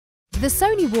The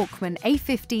Sony Walkman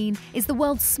A15 is the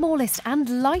world's smallest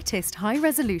and lightest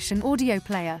high-resolution audio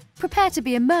player. Prepare to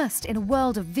be immersed in a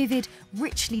world of vivid,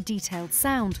 richly detailed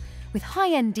sound, with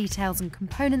high-end details and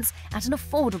components at an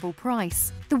affordable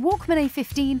price. The Walkman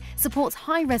A15 supports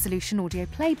high-resolution audio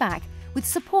playback, with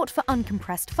support for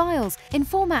uncompressed files in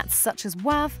formats such as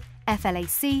WAV,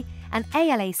 FLAC, and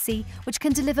ALAC, which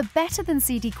can deliver better than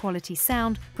CD quality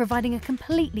sound, providing a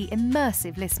completely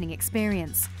immersive listening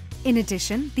experience. In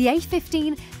addition, the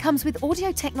A15 comes with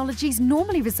audio technologies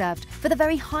normally reserved for the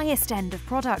very highest end of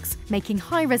products, making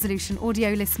high-resolution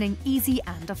audio listening easy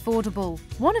and affordable.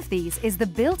 One of these is the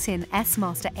built-in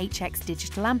S-Master HX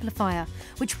digital amplifier,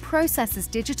 which processes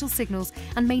digital signals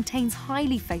and maintains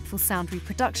highly faithful sound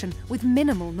reproduction with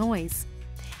minimal noise.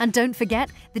 And don't forget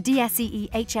the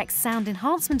DSEE HX sound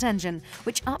enhancement engine,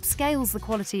 which upscales the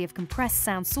quality of compressed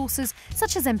sound sources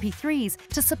such as MP3s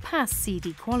to surpass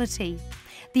CD quality.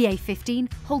 The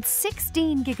A15 holds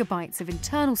 16 GB of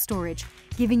internal storage,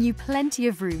 giving you plenty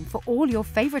of room for all your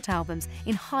favourite albums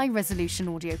in high-resolution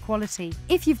audio quality.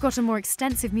 If you've got a more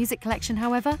extensive music collection,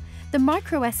 however, the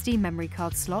microSD memory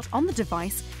card slot on the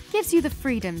device gives you the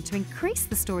freedom to increase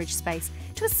the storage space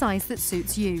to a size that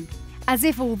suits you. As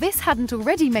if all this hadn't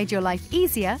already made your life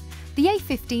easier, the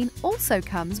A15 also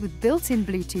comes with built-in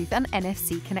Bluetooth and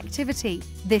NFC connectivity.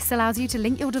 This allows you to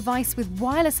link your device with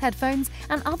wireless headphones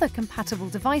and other compatible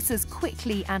devices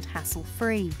quickly and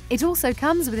hassle-free. It also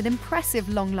comes with an impressive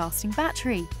long-lasting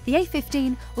battery. The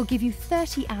A15 will give you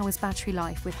 30 hours battery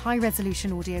life with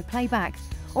high-resolution audio playback,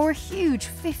 or a huge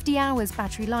 50 hours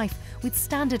battery life with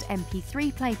standard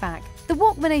MP3 playback. The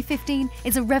Walkman A15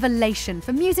 is a revelation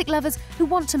for music lovers who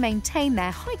want to maintain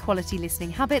their high-quality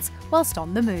listening habits whilst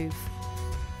on the move.